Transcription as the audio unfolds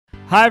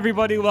Hi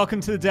everybody, welcome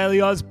to the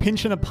Daily Oz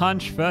Pinch and a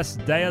Punch,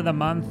 first day of the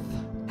month.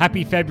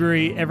 Happy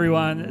February,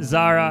 everyone.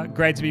 Zara,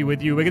 great to be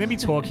with you. We're going to be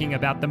talking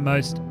about the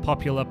most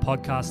popular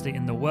podcaster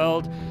in the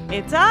world.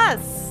 It's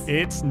us.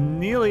 It's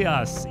nearly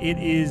us. It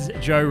is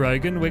Joe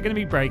Rogan. We're going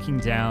to be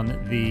breaking down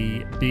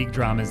the big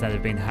dramas that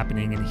have been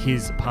happening in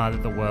his part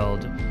of the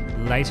world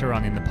later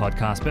on in the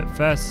podcast. But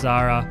first,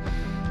 Zara,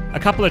 a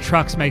couple of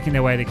trucks making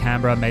their way to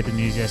Canberra made the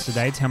news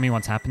yesterday. Tell me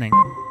what's happening.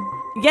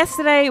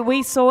 Yesterday,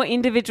 we saw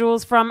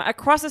individuals from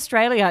across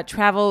Australia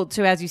travel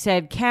to, as you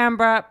said,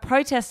 Canberra,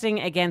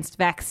 protesting against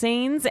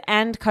vaccines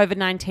and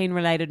COVID-19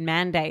 related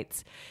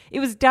mandates.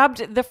 It was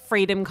dubbed the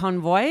Freedom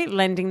Convoy,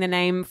 lending the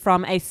name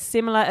from a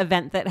similar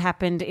event that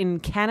happened in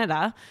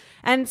Canada.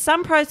 And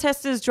some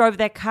protesters drove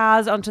their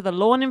cars onto the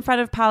lawn in front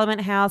of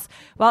Parliament House,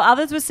 while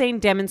others were seen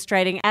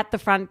demonstrating at the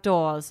front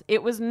doors.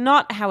 It was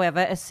not,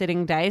 however, a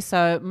sitting day,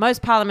 so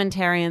most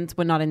parliamentarians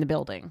were not in the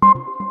building.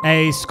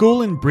 A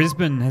school in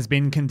Brisbane has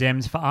been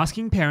condemned for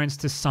asking parents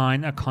to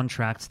sign a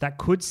contract that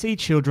could see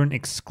children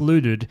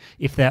excluded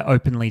if they're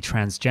openly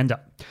transgender.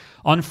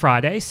 On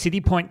Friday, City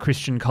Point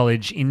Christian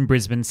College in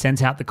Brisbane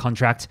sent out the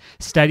contract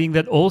stating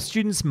that all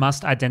students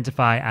must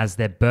identify as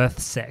their birth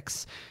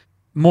sex.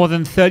 More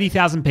than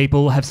 30,000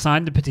 people have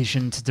signed a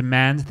petition to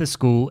demand the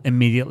school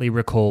immediately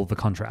recall the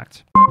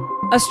contract.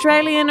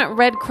 Australian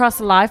Red Cross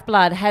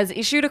Lifeblood has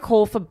issued a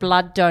call for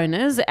blood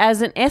donors,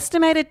 as an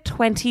estimated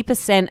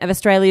 20% of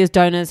Australia's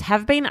donors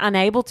have been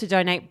unable to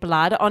donate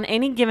blood on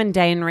any given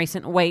day in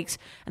recent weeks,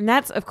 and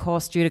that's of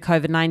course due to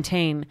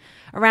COVID-19.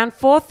 Around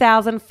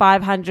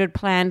 4,500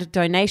 planned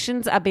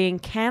donations are being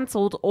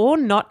cancelled or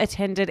not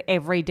attended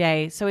every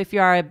day. So if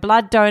you are a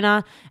blood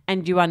donor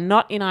and you are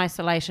not in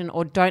isolation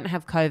or don't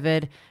have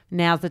COVID,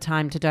 now's the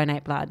time to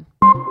donate blood.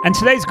 And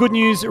today's good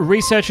news,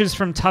 researchers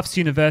from Tufts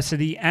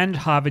University and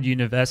Harvard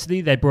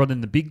University, they brought in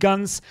the big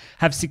guns,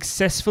 have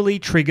successfully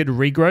triggered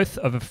regrowth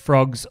of a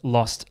frog's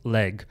lost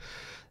leg.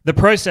 The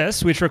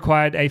process, which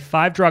required a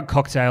 5-drug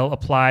cocktail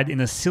applied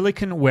in a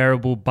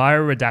silicon-wearable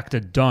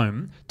bioreactor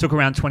dome, took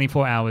around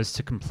 24 hours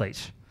to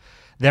complete.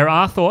 There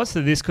are thoughts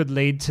that this could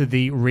lead to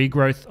the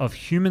regrowth of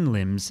human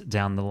limbs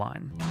down the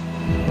line.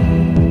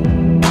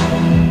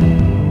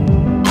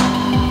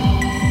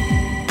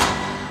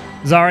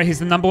 Zara, he's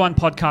the number one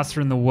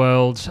podcaster in the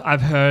world.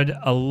 I've heard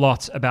a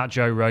lot about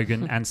Joe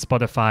Rogan and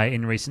Spotify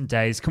in recent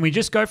days. Can we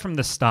just go from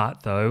the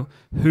start, though?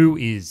 Who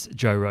is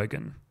Joe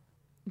Rogan?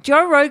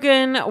 Joe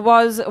Rogan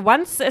was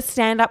once a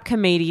stand-up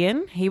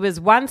comedian. He was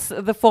once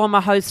the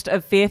former host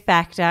of Fear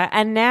Factor,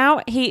 and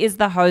now he is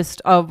the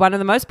host of one of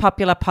the most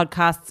popular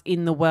podcasts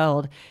in the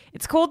world.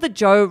 It's called the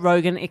Joe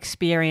Rogan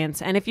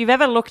Experience, and if you've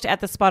ever looked at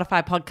the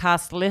Spotify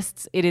podcast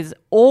lists, it is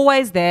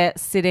always there,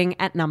 sitting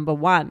at number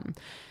 1.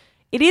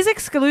 It is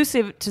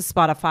exclusive to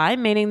Spotify,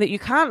 meaning that you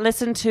can't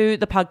listen to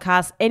the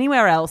podcast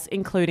anywhere else,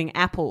 including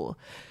Apple.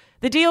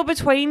 The deal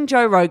between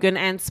Joe Rogan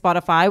and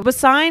Spotify was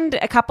signed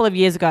a couple of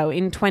years ago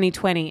in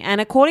 2020, and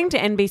according to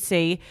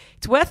NBC,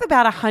 it's worth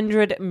about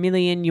 $100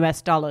 million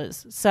US.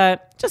 So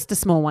just a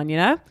small one, you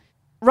know?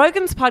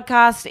 Rogan's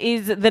podcast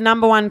is the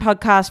number one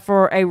podcast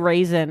for a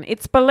reason.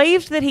 It's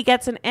believed that he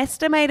gets an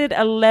estimated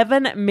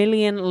 11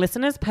 million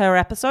listeners per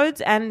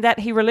episode and that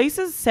he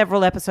releases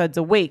several episodes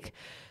a week.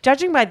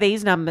 Judging by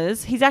these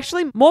numbers, he's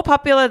actually more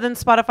popular than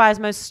Spotify's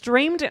most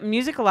streamed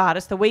musical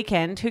artist, The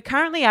Weeknd, who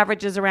currently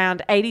averages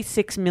around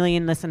 86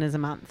 million listeners a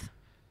month.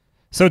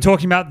 So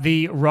talking about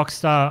the rock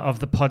star of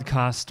the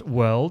podcast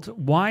world,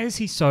 why is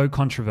he so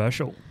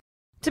controversial?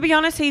 To be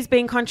honest, he's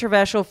been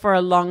controversial for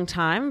a long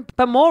time,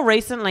 but more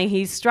recently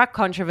he's struck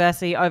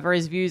controversy over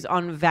his views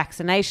on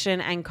vaccination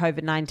and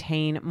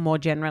COVID-19 more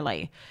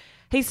generally.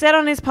 He said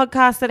on his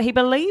podcast that he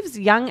believes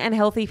young and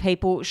healthy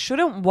people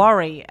shouldn't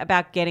worry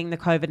about getting the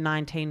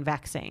COVID-19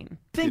 vaccine.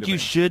 I think you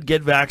should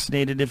get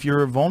vaccinated if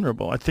you're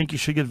vulnerable. I think you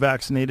should get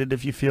vaccinated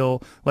if you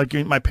feel like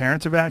my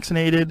parents are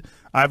vaccinated.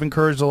 I've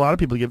encouraged a lot of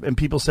people to get, and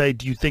people say,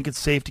 do you think it's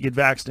safe to get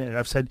vaccinated?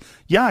 I've said,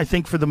 yeah, I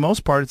think for the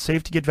most part it's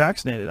safe to get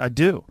vaccinated. I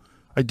do.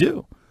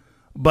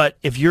 But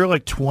if you're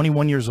like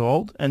 21 years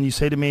old and you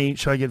say to me,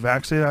 should I get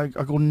vaccinated?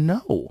 I go,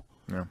 no.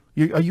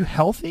 Yeah. Are you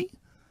healthy?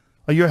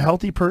 Are you a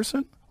healthy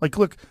person? Like,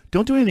 look,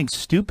 don't do anything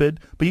stupid,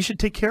 but you should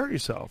take care of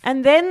yourself.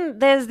 And then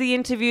there's the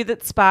interview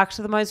that sparked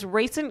the most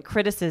recent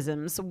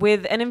criticisms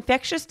with an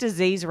infectious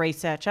disease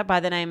researcher by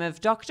the name of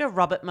Dr.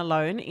 Robert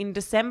Malone in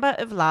December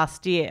of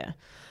last year.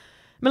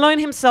 Malone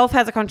himself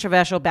has a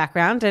controversial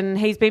background, and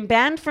he's been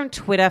banned from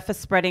Twitter for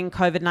spreading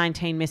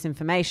COVID-19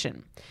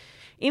 misinformation.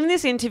 In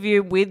this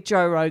interview with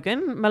Joe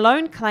Rogan,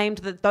 Malone claimed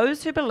that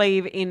those who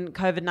believe in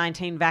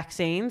COVID-19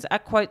 vaccines are,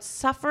 quote,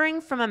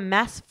 suffering from a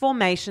mass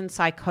formation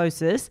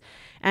psychosis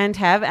and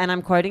have, and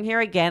I'm quoting here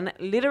again,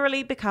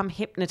 literally become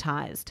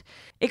hypnotized.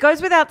 It goes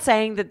without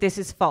saying that this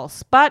is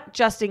false, but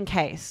just in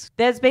case,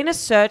 there's been a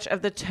search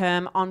of the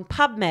term on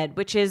PubMed,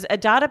 which is a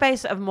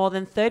database of more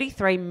than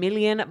 33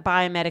 million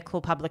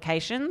biomedical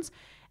publications,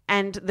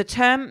 and the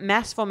term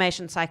mass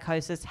formation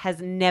psychosis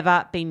has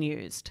never been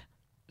used.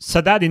 So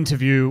that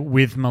interview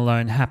with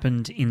Malone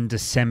happened in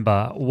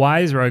December. Why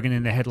is Rogan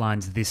in the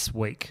headlines this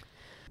week?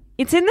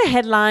 It's in the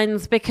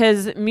headlines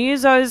because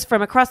musos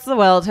from across the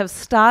world have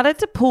started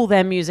to pull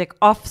their music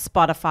off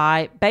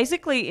Spotify,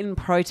 basically in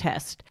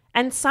protest.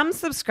 And some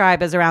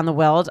subscribers around the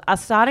world are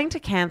starting to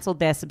cancel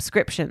their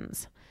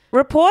subscriptions.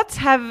 Reports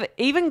have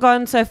even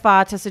gone so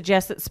far to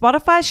suggest that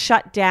Spotify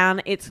shut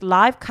down its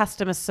live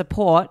customer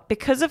support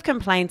because of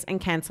complaints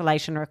and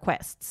cancellation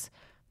requests.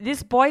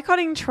 This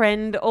boycotting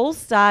trend all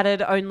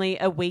started only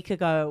a week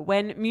ago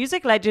when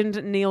music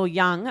legend Neil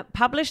Young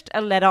published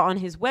a letter on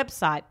his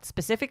website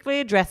specifically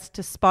addressed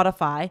to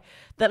Spotify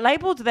that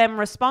labelled them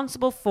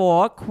responsible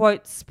for,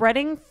 quote,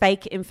 spreading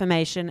fake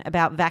information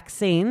about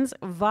vaccines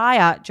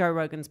via Joe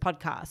Rogan's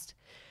podcast.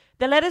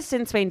 The letter's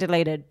since been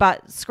deleted,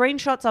 but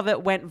screenshots of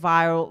it went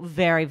viral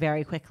very,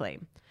 very quickly.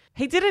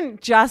 He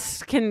didn't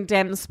just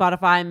condemn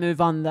Spotify and move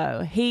on,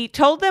 though. He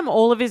told them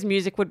all of his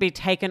music would be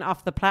taken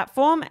off the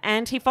platform,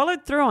 and he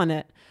followed through on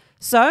it.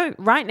 So,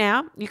 right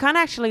now, you can't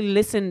actually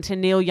listen to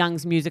Neil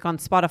Young's music on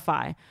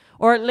Spotify,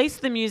 or at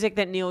least the music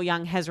that Neil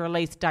Young has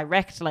released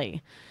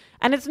directly.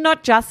 And it's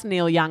not just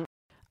Neil Young.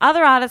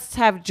 Other artists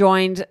have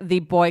joined the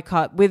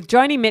boycott, with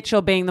Joni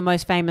Mitchell being the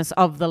most famous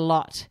of the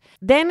lot.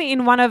 Then,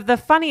 in one of the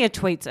funnier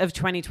tweets of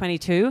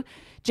 2022,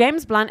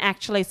 James Blunt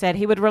actually said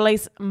he would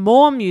release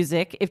more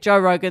music if Joe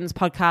Rogan's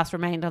podcast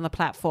remained on the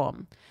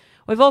platform.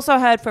 We've also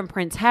heard from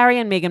Prince Harry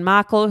and Meghan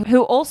Markle,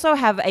 who also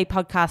have a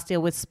podcast deal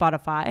with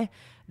Spotify.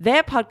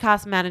 Their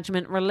podcast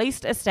management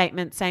released a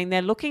statement saying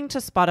they're looking to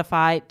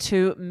Spotify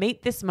to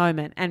meet this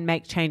moment and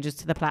make changes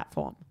to the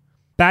platform.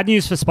 Bad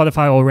news for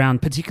Spotify all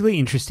around. Particularly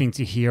interesting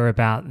to hear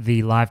about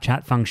the live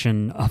chat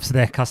function of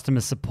their customer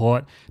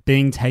support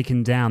being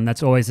taken down.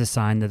 That's always a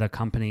sign that a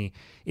company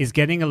is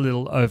getting a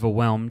little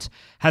overwhelmed.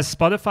 Has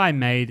Spotify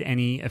made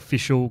any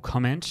official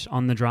comment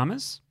on the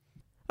dramas?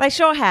 They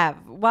sure have.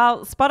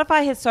 While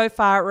Spotify has so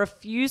far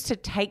refused to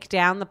take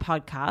down the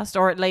podcast,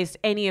 or at least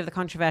any of the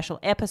controversial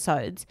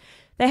episodes,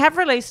 they have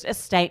released a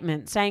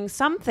statement saying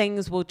some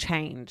things will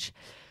change.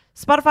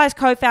 Spotify's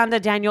co-founder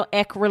Daniel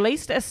Ek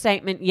released a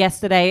statement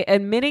yesterday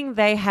admitting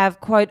they have,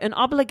 quote, an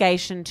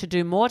obligation to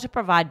do more to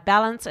provide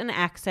balance and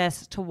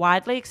access to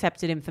widely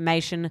accepted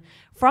information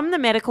from the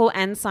medical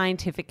and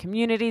scientific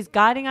communities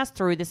guiding us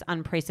through this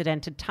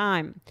unprecedented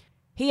time.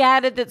 He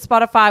added that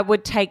Spotify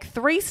would take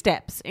 3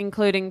 steps,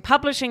 including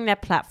publishing their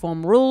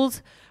platform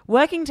rules,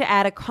 working to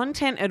add a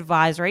content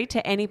advisory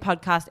to any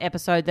podcast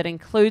episode that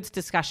includes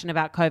discussion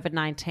about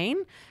COVID-19,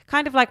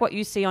 kind of like what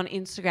you see on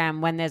Instagram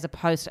when there's a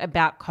post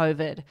about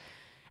COVID.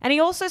 And he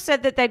also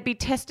said that they'd be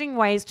testing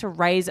ways to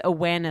raise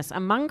awareness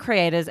among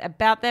creators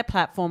about their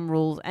platform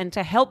rules and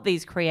to help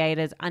these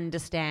creators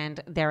understand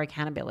their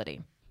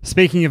accountability.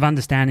 Speaking of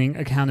understanding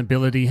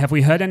accountability, have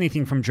we heard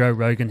anything from Joe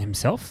Rogan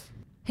himself?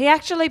 He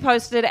actually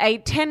posted a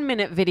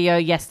 10-minute video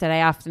yesterday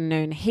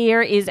afternoon.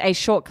 Here is a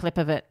short clip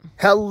of it.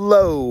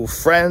 Hello,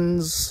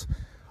 friends.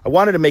 I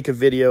wanted to make a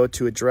video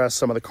to address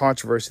some of the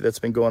controversy that's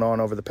been going on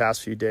over the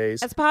past few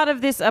days. As part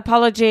of this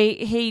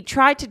apology, he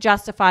tried to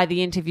justify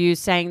the interview,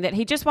 saying that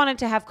he just wanted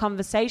to have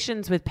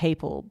conversations with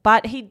people,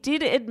 but he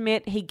did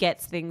admit he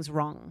gets things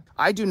wrong.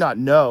 I do not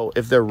know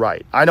if they're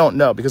right. I don't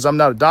know because I'm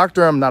not a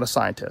doctor. I'm not a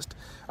scientist.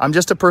 I'm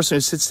just a person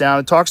who sits down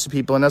and talks to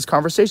people and has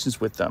conversations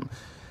with them.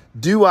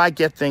 Do I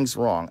get things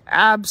wrong?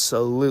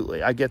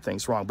 Absolutely, I get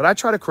things wrong, but I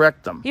try to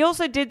correct them. He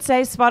also did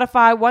say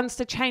Spotify wants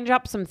to change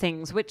up some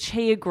things, which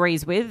he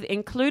agrees with,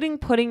 including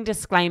putting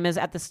disclaimers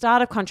at the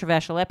start of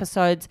controversial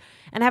episodes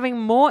and having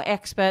more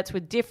experts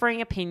with differing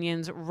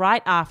opinions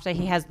right after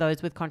he has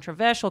those with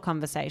controversial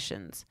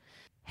conversations.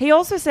 He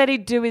also said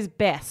he'd do his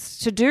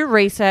best to do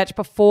research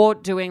before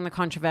doing the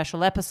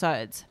controversial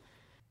episodes.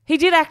 He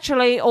did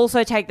actually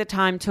also take the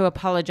time to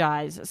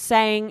apologize,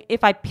 saying,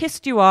 "If I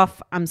pissed you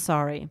off, I'm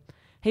sorry."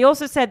 He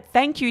also said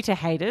thank you to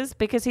haters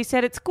because he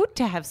said it's good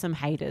to have some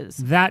haters.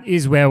 That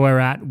is where we're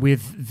at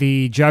with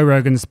the Joe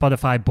Rogan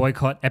Spotify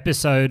boycott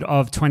episode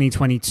of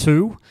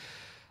 2022.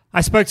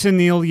 I spoke to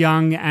Neil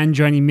Young and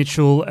Joni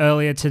Mitchell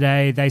earlier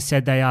today. They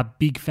said they are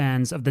big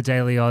fans of the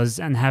Daily Oz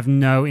and have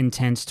no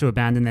intent to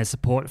abandon their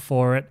support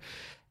for it.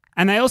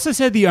 And they also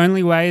said the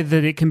only way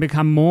that it can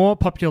become more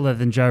popular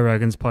than Joe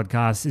Rogan's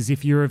podcast is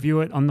if you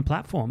review it on the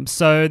platform.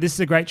 So this is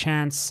a great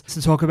chance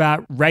to talk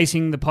about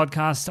rating the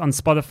podcast on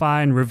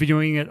Spotify and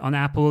reviewing it on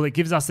Apple. It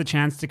gives us the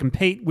chance to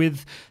compete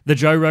with the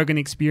Joe Rogan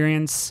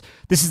experience.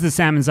 This is the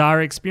Sam and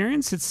Zara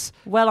experience. It's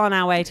well on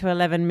our way to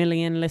 11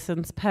 million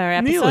listens per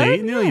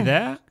episode. Nearly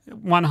there.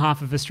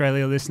 1/2 of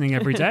Australia listening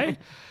every day.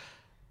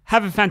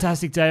 Have a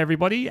fantastic day,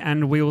 everybody,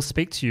 and we will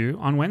speak to you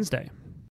on Wednesday.